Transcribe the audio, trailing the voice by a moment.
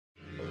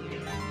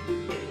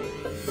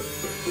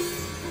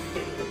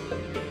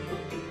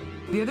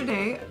The other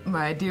day,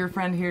 my dear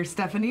friend here,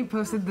 Steffanie,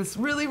 posted this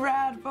really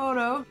rad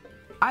photo.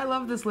 I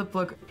love this lip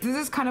look. This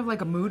is kind of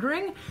like a mood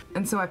ring,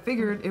 and so I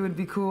figured it would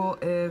be cool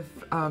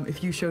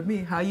if you showed me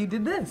how you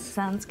did this.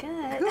 Sounds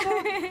good.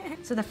 Cool.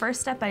 So the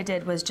first step I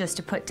did was just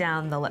to put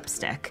down the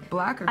lipstick.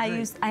 Black or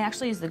green? I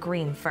actually used the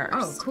green first.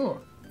 Oh,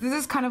 cool. This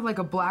is kind of like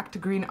a black to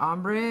green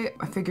ombre.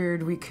 I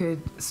figured we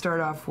could start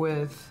off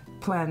with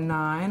Plan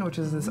 9, which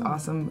is this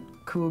awesome,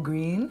 cool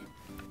green.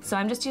 So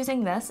I'm just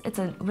using this. It's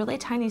a really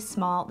tiny,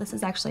 small, this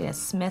is actually a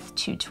Smith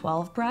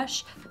 212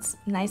 brush. It's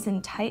nice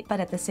and tight, but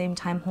at the same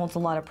time holds a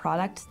lot of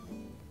product.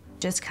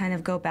 Just kind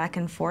of go back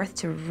and forth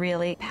to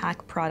really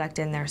pack product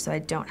in there so I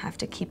don't have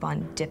to keep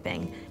on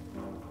dipping.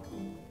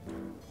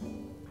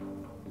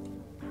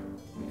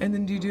 And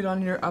then do you do it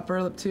on your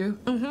upper lip too?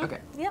 Mm-hmm. Okay.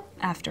 Yep,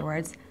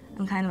 afterwards.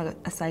 I'm kind of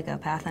a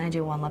psychopath and I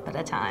do one lip at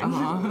a time.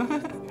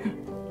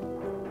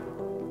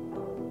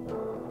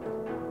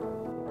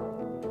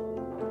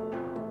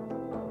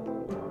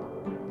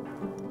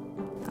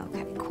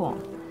 Okay,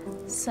 cool.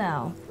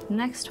 So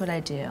next what I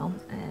do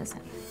is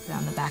put it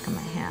on the back of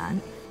my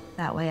hand.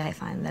 That way I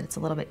find that it's a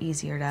little bit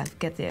easier to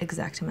get the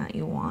exact amount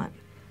you want.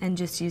 And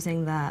just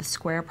using the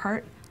square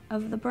part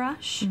of the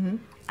brush,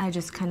 I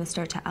just kind of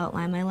start to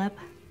outline my lip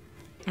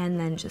and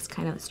then just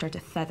kind of start to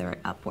feather it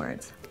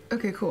upwards.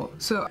 Okay, cool.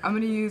 So I'm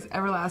gonna use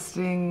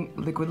Everlasting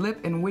Liquid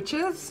Lip in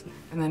Witches,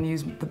 and then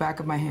use the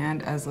back of my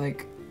hand as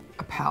like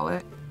a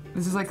palette.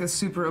 This is like a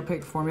super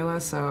opaque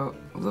formula, so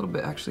a little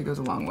bit actually goes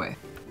a long way.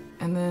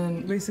 And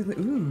then basically,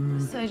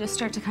 ooh. So I just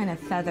start to kind of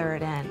feather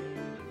it in.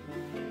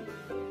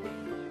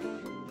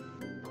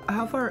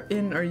 How far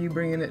in are you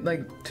bringing it,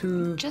 like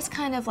to? Just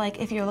kind of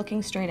like if you're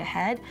looking straight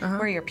ahead,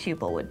 where your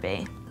pupil would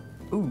be.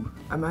 Ooh,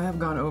 I might have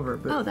gone over,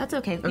 but. Oh, that's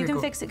okay. You can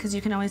cool. fix it because you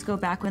can always go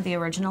back with the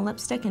original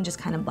lipstick and just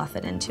kind of buff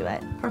it into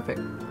it. Perfect.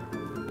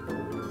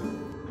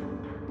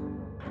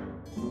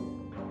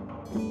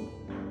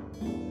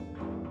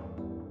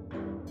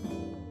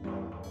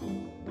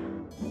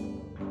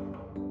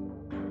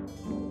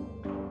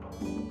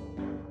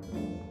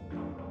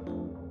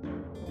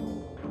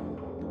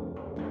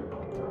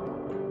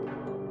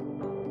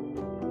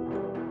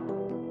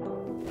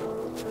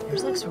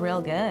 Yours looks real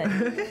good.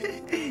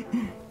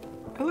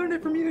 I learned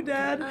it from you,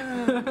 Dad.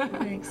 Oh,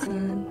 thanks,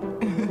 son.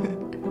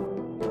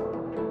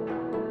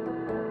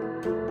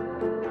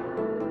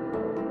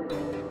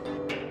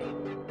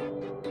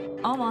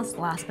 Almost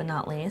last but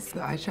not least. The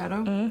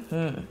eyeshadow?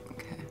 Mm-hmm.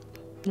 Okay.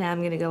 Now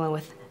I'm gonna go in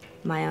with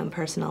my own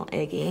personal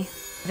Iggy.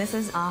 This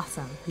is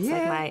awesome. It's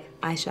like my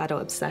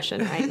eyeshadow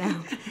obsession right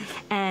now.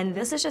 And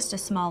this is just a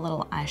small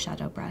little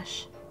eyeshadow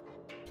brush.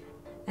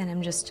 And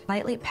I'm just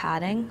lightly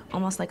patting,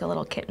 almost like a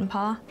little kitten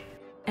paw.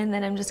 And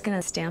then I'm just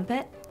gonna stamp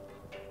it.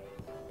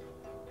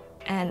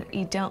 And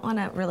you don't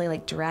wanna really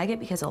like drag it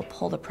because it'll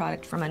pull the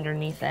product from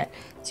underneath it.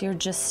 So you're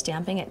just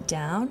stamping it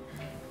down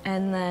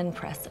and then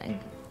pressing.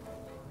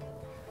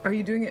 Are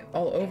you doing it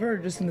all over or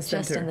just in the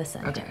center? Just in the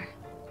center. Okay.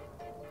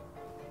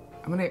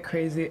 I'm gonna get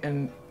crazy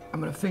and I'm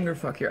gonna finger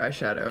fuck your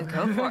eyeshadow.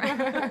 Go for it.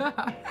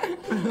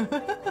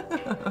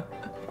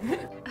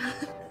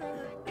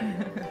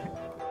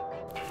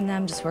 Now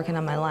I'm just working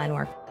on my line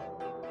work.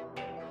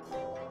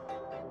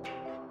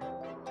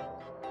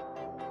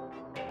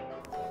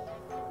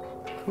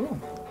 Cool.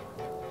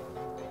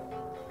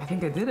 I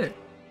think I did it.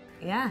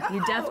 Yeah,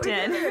 you def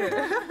did.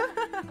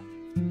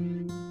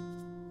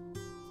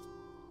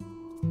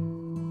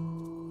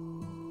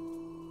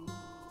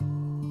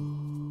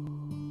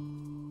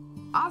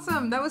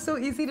 Awesome, that was so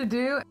easy to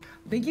do.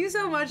 Thank you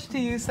so much to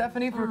you,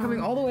 Steffanie, for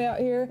coming all the way out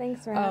here.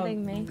 Thanks for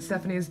having me.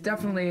 Steffanie is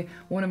definitely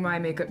one of my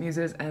makeup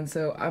muses, and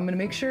so I'm gonna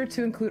make sure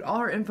to include all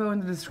her info in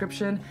the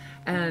description,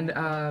 and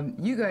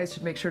you guys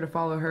should make sure to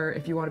follow her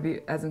if you want to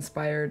be as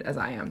inspired as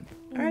I am.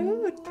 All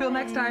right, till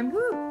next time.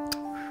 Woo.